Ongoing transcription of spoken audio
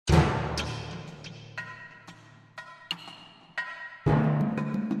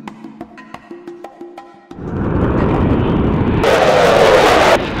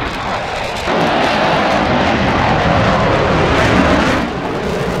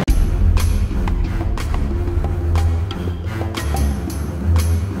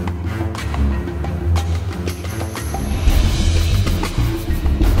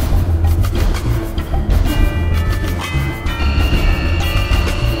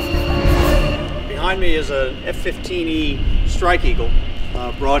Behind me is an F-15E Strike Eagle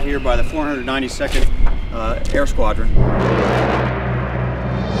brought here by the 492nd Air Squadron.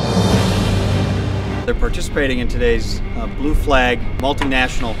 They're participating in today's blue flag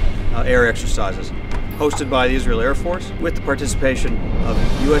multinational air exercises hosted by the Israel Air Force with the participation of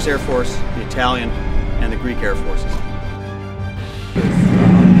the U.S. Air Force, the Italian, and the Greek Air Forces.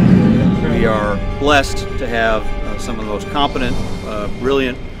 We are blessed to have some of the most competent,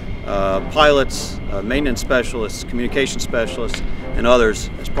 brilliant pilots, maintenance specialists, communication specialists, and others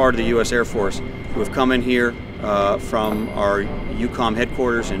as part of the U.S. Air Force who have come in here from our EUCOM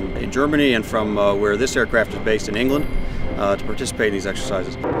headquarters in Germany and from where this aircraft is based in England to participate in these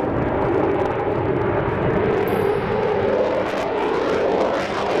exercises.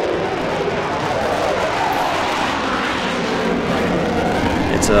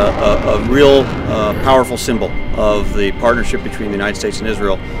 It's a real powerful symbol of the partnership between the United States and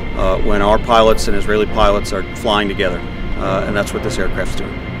Israel when our pilots and Israeli pilots are flying together, and that's what this aircraft is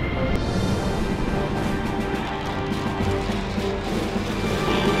doing.